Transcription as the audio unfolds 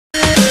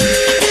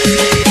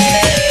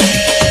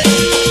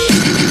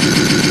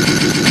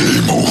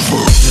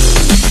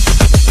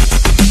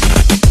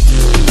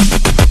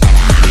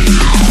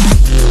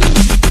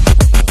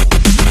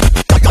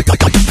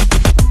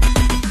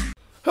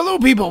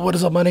people, what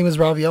is up? My name is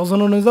Ravi, also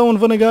known as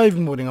thatonefunnyguy. I've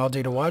been waiting all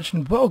day to watch,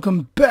 and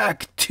welcome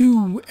back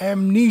to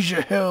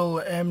Amnesia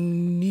Hill.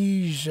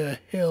 Amnesia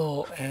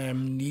Hill.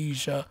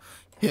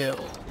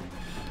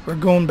 We're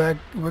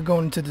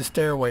going to the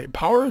stairway.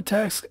 Power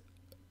attacks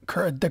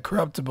the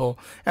corruptible.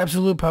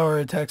 Absolute power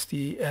attacks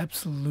the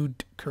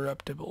absolute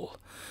corruptible.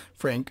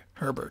 Frank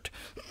Herbert.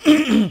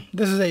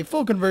 This is a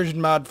full conversion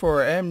mod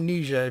for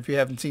Amnesia. If you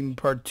haven't seen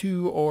part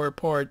 2 or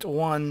part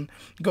 1,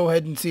 go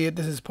ahead and see it.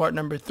 This is part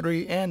number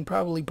 3 and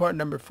probably part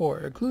number 4,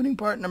 including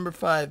part number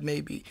 5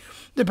 maybe,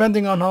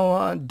 depending on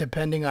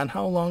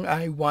how long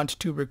I want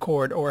to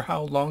record or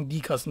how long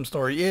the custom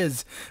story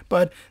is.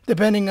 But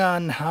depending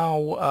on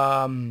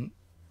how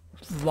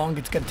long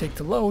it's going to take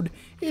to load,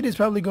 it is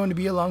probably going to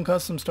be a long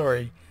custom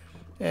story.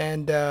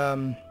 And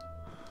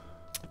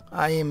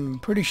I am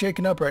pretty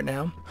shaken up right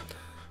now.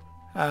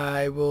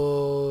 I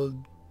will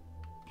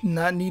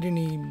not need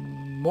any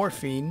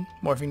morphine.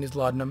 Morphine is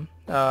laudanum.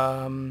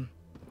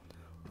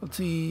 Let's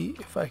see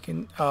if I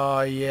can.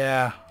 Oh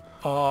yeah.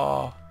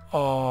 Oh.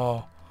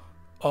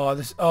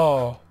 What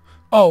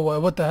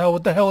the hell?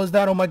 What the hell is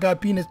that? Oh my God!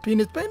 Penis.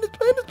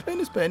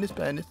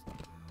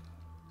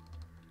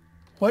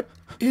 What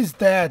is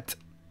that?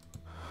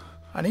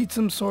 I need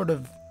some sort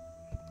of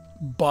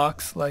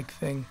box-like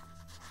thing.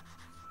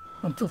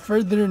 Until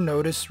further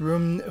notice,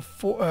 room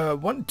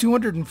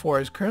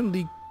 204 is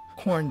currently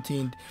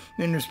quarantined.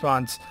 In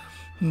response,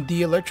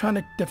 the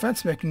electronic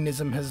defense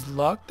mechanism has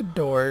locked the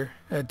door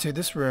to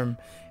this room.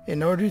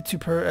 In order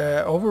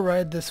to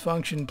override this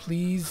function,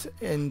 please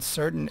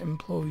insert an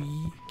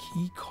employee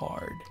key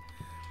card.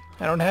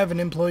 I don't have an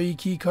employee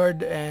key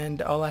card,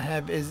 and all I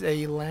have is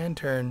a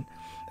lantern.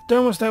 The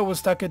thermostat was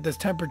stuck at this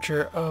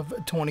temperature of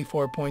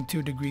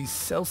 24.2 degrees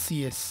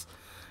Celsius.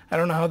 I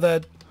don't know how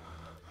that...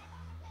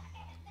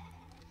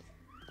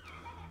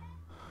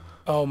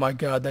 Oh my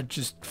God, that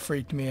just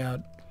freaked me out.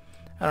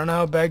 I don't know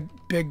how big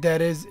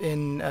that is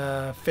in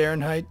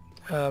Fahrenheit.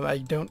 I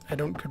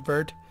don't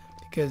convert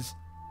because...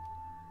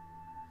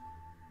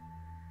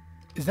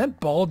 Is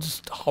that ball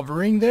just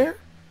hovering there?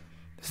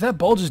 Does that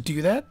ball just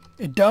do that?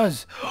 It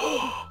does.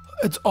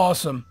 It's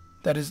awesome.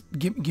 That is...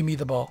 Give me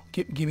the ball.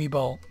 Give me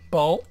ball.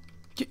 Ball.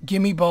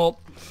 Give me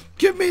ball.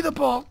 Give me the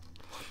ball.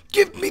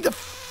 Give me the...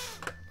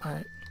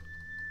 Alright.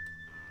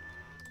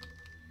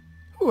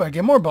 Ooh, I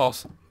get more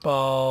balls.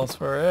 Balls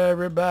for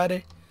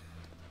everybody.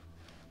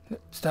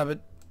 Stop it.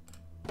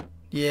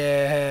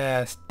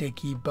 Yeah,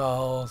 sticky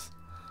balls.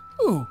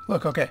 Ooh,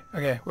 look, okay.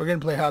 We're gonna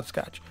play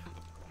hopscotch.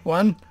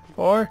 1,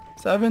 4,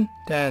 7,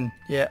 10.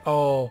 Yeah,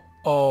 oh,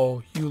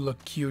 you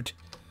look cute.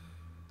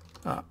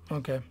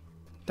 Okay.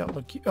 Don't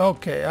look cute.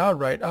 Okay,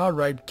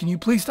 alright. Can you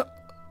please stop?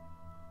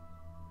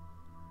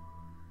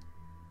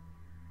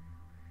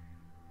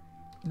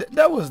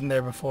 That wasn't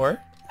there before.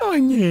 Oh,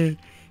 yeah.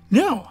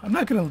 No, I'm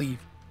not gonna leave.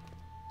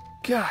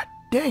 God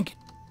dang it.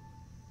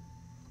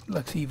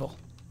 Looks evil.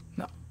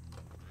 No.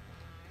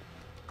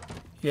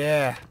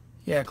 Yeah,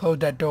 close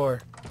that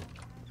door.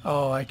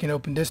 Oh, I can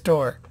open this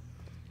door.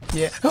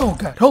 Yeah. Oh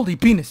God, holy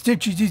penis. Oh.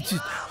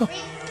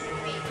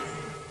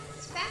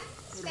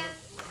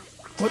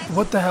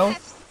 What the hell?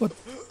 What?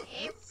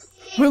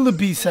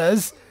 Willoughby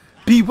says,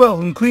 be well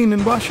and clean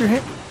and wash your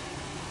hands.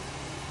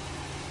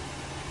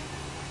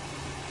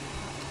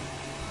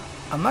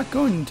 I'm not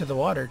going into the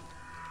water.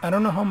 I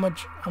don't know how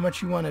much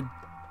you want to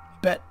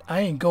bet. I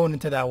ain't going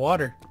into that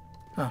water.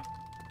 Oh.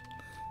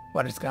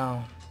 Water's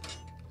gone.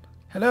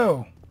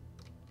 Hello.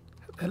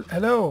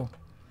 Hello.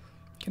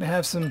 Can I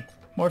have some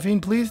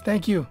morphine, please?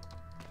 Thank you.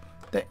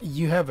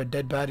 You have a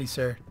dead body,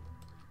 sir.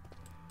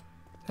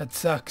 That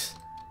sucks.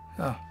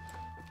 Oh.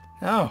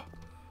 Oh.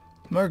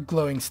 More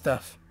glowing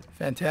stuff.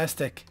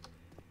 Fantastic.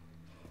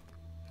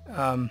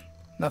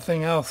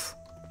 Nothing else.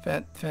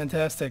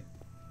 Fantastic.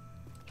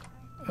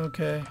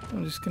 Okay.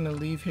 I'm just gonna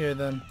leave here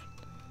then.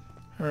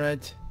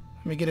 Alright.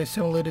 Let me get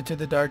assimilated to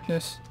the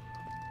darkness.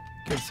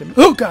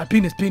 Oh God,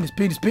 penis.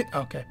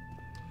 Okay.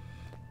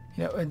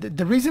 You know,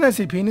 the reason I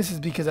say penis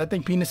is because I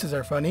think penises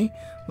are funny.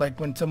 Like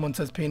when someone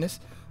says penis.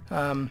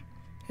 And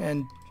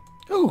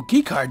oh,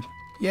 key card.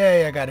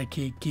 Yeah, I got a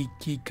key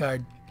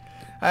card.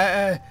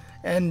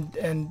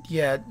 And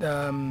yeah.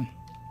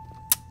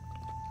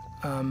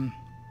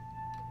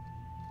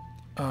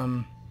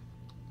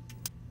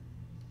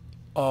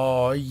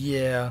 Oh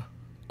yeah.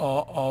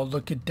 Oh,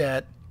 look at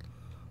that.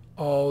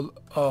 Oh,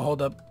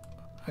 hold up.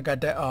 I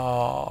got that.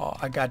 Oh,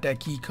 I got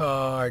that key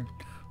card.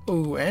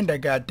 Ooh, and I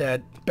got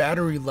that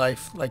battery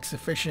life, like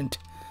sufficient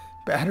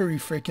battery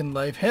freaking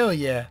life. Hell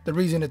yeah. The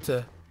reason it's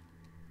a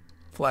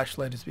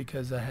flashlight is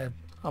because I have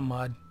a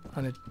mod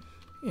on it,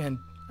 and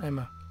I'm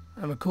a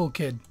cool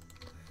kid.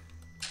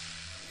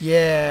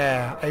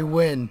 Yeah, I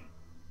win.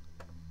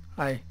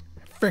 I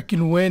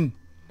freaking win.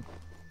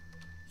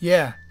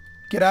 Yeah,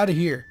 get out of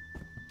here.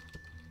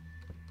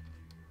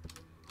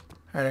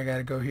 Alright, I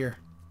gotta go here.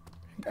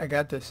 I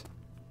got this.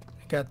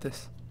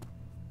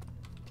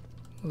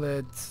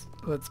 Let's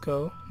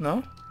go.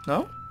 No?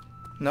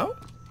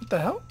 What the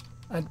hell?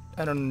 I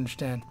don't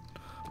understand.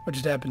 What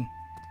just happened?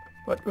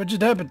 What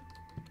just happened?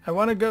 I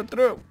want to go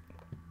through.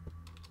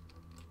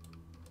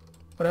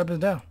 What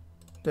happens now?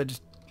 Did I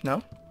just...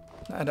 No?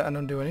 I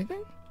don't do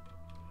anything?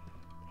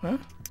 Huh?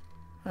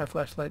 I have a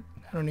flashlight.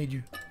 I don't need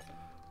you.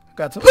 I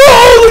got some...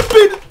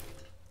 Oh!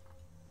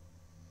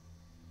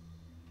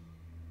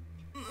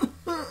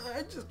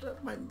 I just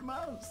dropped my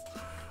mouse.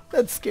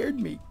 That scared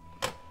me.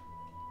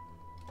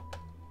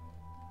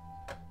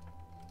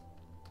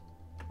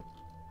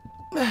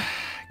 God,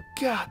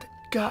 that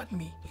got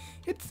me.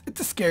 It's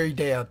a scary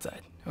day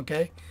outside,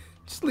 okay?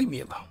 Just leave me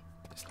alone.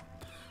 Just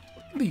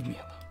leave me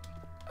alone.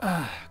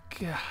 Ah,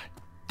 God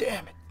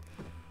damn it.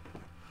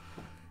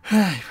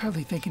 You're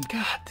probably thinking,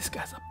 God, this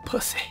guy's a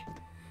pussy.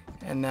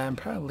 And I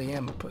probably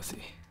am a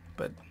pussy.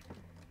 But,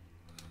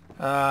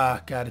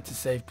 God, it's a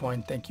save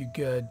point. Thank you,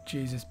 good.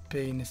 Jesus,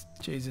 penis,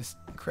 Jesus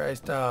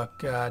Christ. Oh,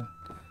 God.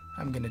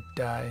 I'm gonna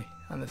die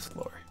on this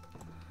floor.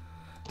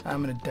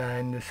 I'm gonna die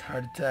in this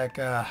heart attack.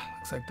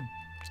 Looks like the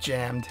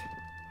jammed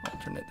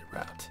alternate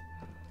route.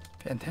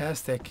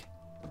 Fantastic.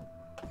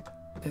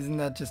 Isn't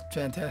that just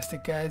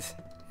fantastic, guys?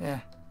 Yeah.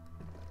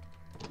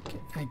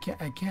 I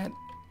can't.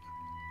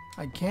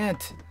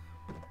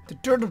 The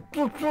door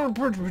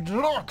is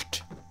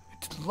locked.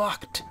 It's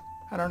locked.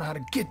 I don't know how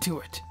to get to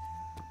it.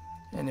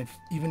 And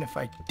even if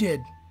I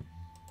did,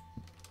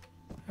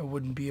 I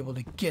wouldn't be able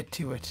to get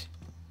to it.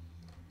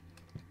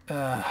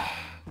 God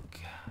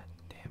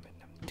damn it.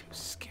 I'm too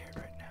scared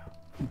right now.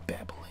 I'm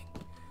babbling.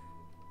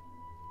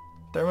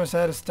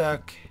 Thermostat is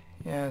stuck.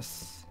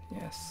 Yes,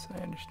 I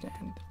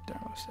understand. The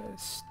thermostat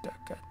is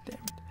stuck. God damn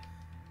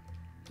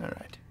it.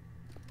 Alright.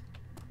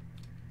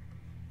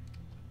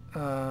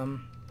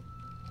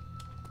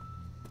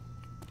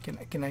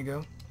 Can I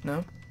go?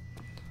 No?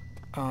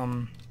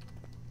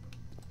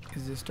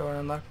 Is this door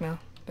unlocked now?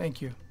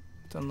 Thank you.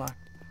 It's unlocked.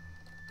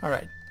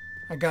 Alright.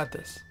 I got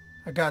this.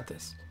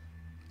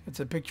 It's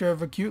a picture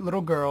of a cute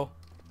little girl,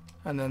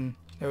 and then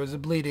there was a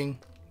bleeding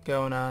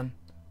going on.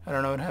 I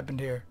don't know what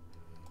happened here.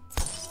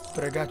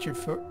 But I got your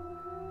foot.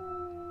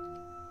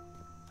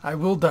 I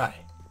will die.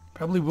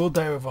 Probably will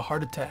die of a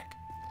heart attack.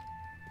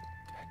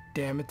 God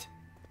damn it.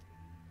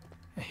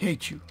 I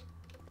hate you.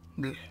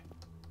 Blech.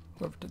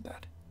 Whoever did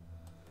that.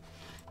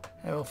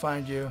 I will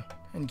find you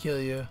and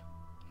kill you.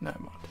 No, I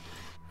won't.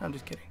 I'm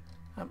just kidding.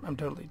 I'm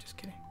totally just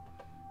kidding.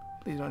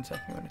 Please don't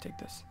attack me when I take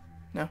this.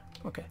 No?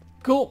 Okay.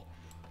 Cool.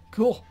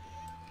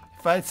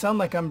 If I sound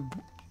like I'm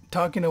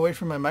talking away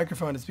from my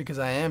microphone, it's because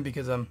I am,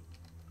 because I'm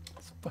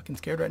fucking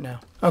scared right now.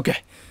 Okay.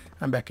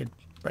 I'm back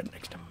right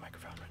next to my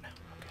microphone right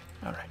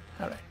now. Okay.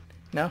 Alright.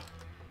 No?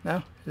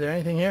 Is there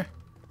anything here?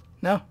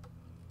 No?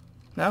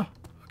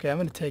 Okay, I'm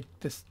gonna take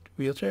this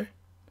wheelchair.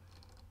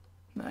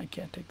 No, I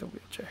can't take the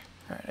wheelchair.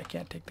 Alright, I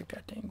can't take the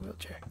goddamn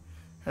wheelchair.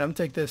 Alright, I'm gonna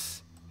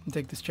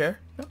take this chair.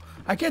 No,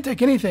 I can't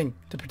take anything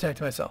to protect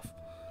myself.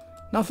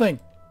 Nothing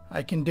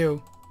I can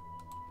do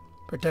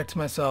protects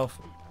myself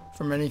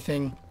from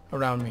anything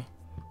around me.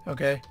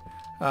 Okay?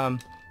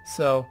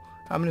 So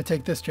I'm gonna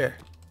take this chair.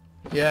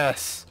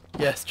 Yes,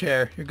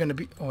 chair. You're gonna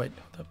be... Oh, wait.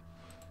 Hold up.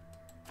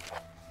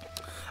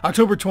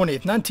 October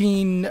 20th,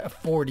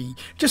 1940.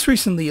 Just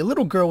recently, a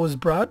little girl was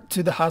brought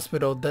to the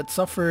hospital that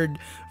suffered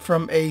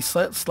from a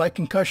slight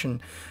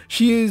concussion.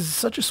 She is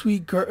such a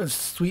sweet girl,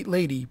 sweet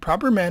lady.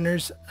 Proper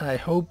manners. I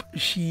hope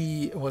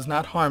she was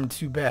not harmed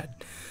too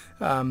bad.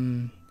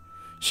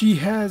 She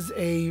has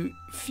a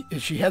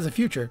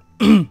future.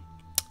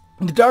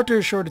 The doctor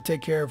is sure to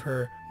take care of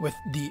her with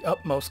the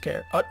utmost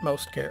care.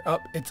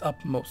 It's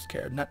utmost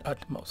care, not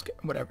utmost care,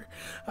 whatever.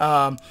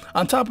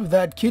 On top of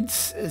that,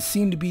 kids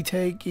seem to be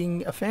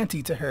taking a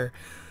fancy to her.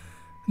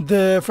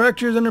 The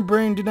fractures in her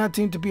brain do not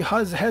seem to be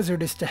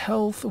hazardous to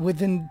health.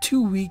 Within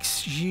 2 weeks,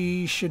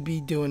 she should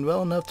be doing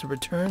well enough to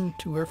return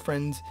to her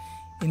friends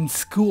in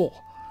school.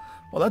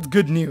 Well, that's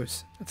good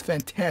news. That's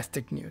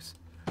fantastic news,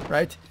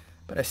 right?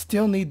 But I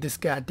still need this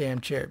goddamn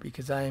chair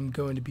because I am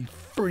going to be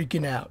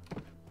freaking out.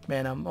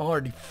 Man, I'm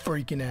already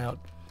freaking out.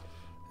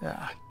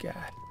 Ah,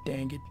 god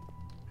dang it.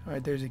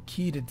 Alright, there's a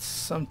key to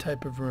some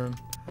type of room.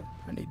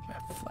 I need my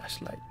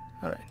flashlight.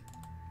 Alright.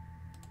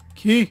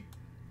 Key!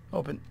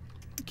 Open.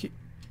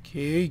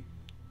 Key.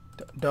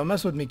 Don't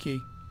mess with me, key.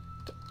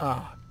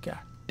 Ah, god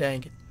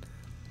dang it.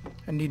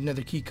 I need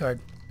another key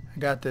card. I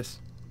got this.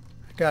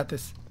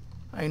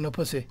 I ain't no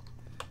pussy.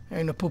 I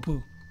ain't no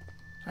poo-poo.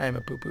 I am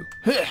a poo-poo.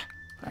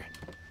 Alright.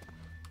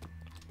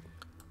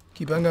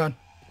 Keep on going.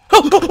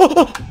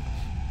 Oh!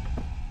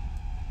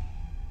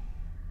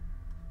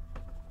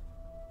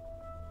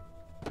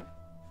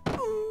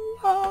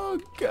 Oh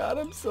god,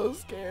 I'm so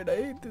scared. I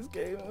hate this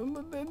game.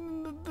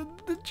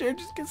 The chair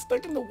just gets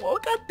stuck in the wall.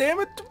 God damn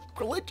it,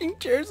 glitching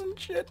chairs and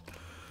shit.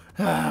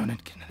 I'm gonna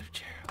get another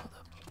chair. Hold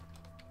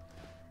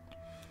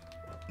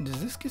up.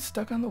 Does this get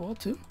stuck on the wall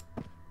too?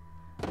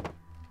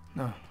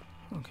 No.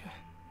 Okay.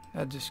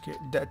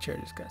 That chair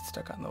just got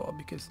stuck on the wall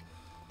because,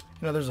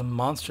 you know, there's a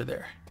monster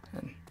there.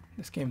 And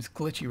this game's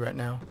glitchy right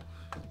now.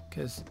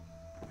 Because,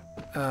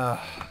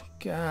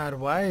 God,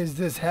 why is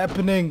this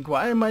happening?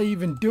 Why am I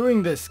even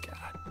doing this? God,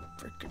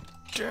 freaking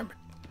damn it.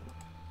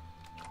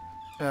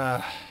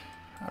 Alright.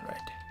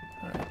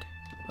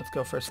 Let's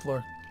go first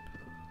floor.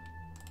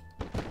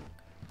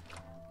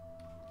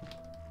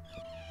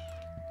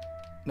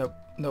 Nope.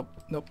 Nope.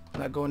 Nope.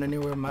 Not going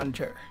anywhere with my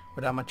chair.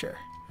 Without my chair.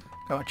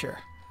 Got my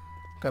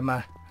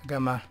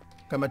chair.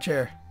 Got my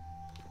chair.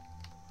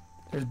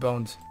 There's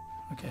bones.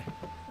 Okay.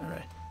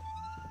 Alright.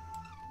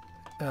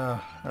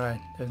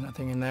 Alright. There's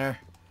nothing in there.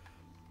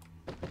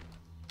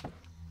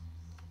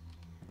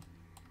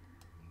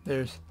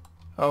 There's...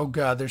 Oh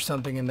god, there's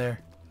something in there.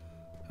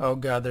 Oh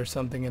god, there's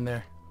something in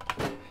there.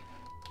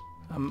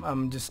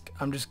 I'm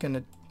just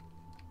gonna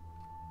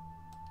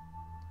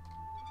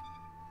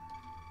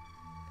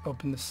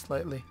open this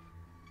slightly.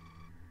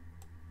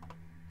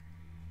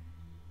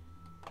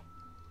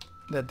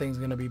 That thing's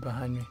gonna be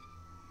behind me.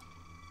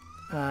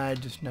 I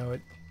just know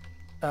it.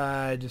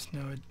 I just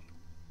know it.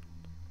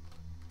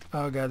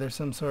 Oh god, there's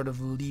some sort of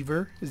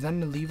lever. Is that a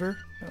lever?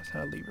 No, it's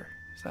not a lever.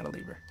 It's not a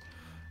lever.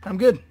 I'm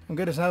good. I'm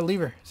good. It's not a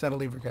lever. It's not a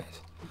lever,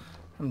 guys.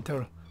 I'm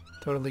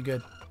totally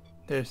good.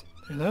 There's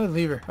another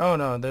lever. Oh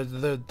no,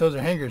 those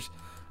are hangers.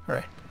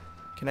 Alright.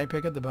 Can I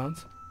pick up the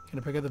bones? Can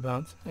I pick up the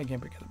bones? I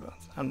can't pick up the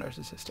bones. I'm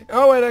narcissistic.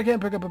 Oh wait, I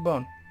can't pick up a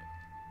bone.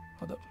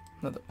 Hold up.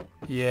 Hold up.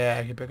 Yeah,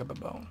 I can pick up a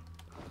bone.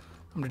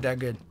 I'm that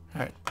good.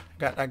 Alright.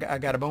 I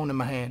got a bone in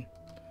my hand.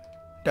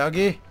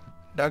 Doggy.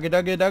 Doggy,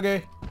 doggy,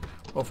 doggy.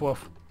 Woof,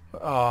 woof.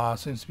 Aw,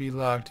 seems to be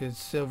locked. It's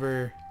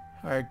silver.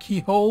 Alright,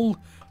 keyhole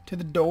to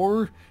the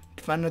door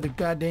to find another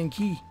goddamn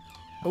key.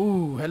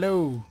 Ooh,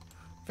 hello.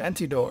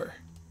 Fancy door.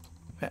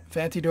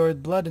 Fancy door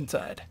with blood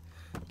inside.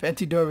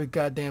 Fancy door with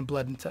goddamn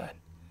blood inside.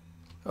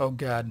 Oh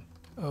god.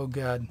 Oh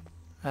god.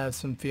 I have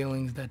some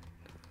feelings that...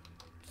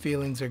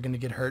 Feelings are gonna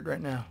get hurt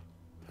right now.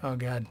 Oh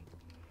god.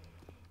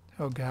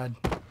 Oh god.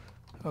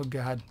 Oh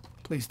god.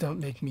 Please don't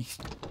make me...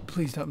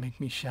 Please don't make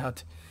me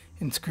shout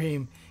and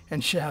scream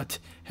and shout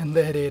and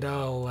let it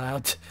all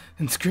out.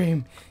 And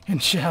scream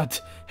and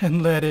shout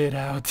and let it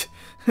out.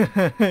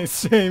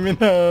 Screaming,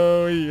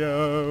 oh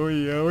yo,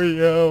 yo,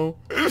 yo.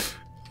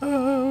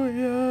 Oh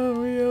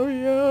yo, yo,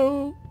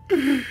 yo.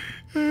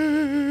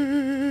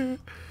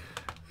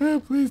 Oh,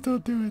 please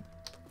don't do it.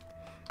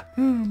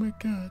 Oh my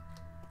god.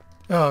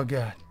 Oh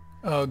god.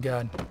 Oh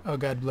god. Oh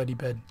god, bloody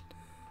bed.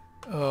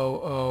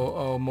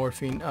 Oh,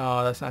 morphine.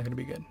 Oh, that's not gonna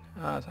be good.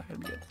 Oh, that's not gonna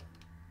be good.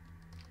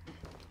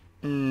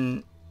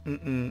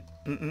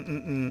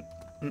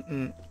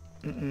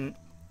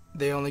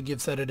 They only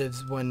give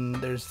sedatives when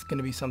there's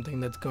gonna be something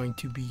that's going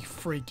to be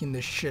freaking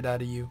the shit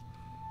out of you.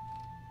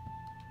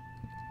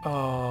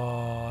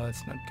 Oh,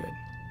 that's not good.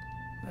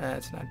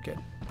 That's not good.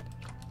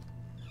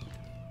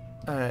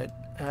 Alright.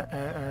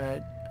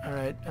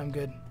 Alright. I'm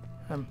good.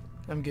 I'm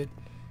good.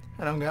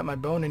 I don't got my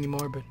bone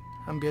anymore, but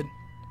I'm good.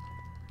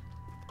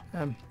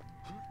 I'm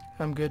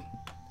good.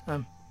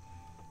 I'm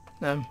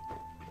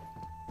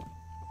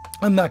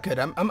not good.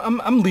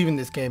 I'm leaving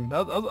this game.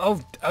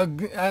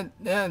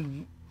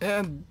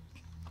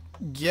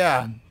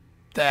 Yeah,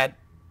 that.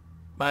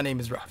 My name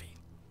is Rafi.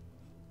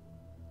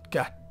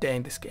 God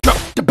dang this game.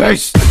 The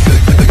base.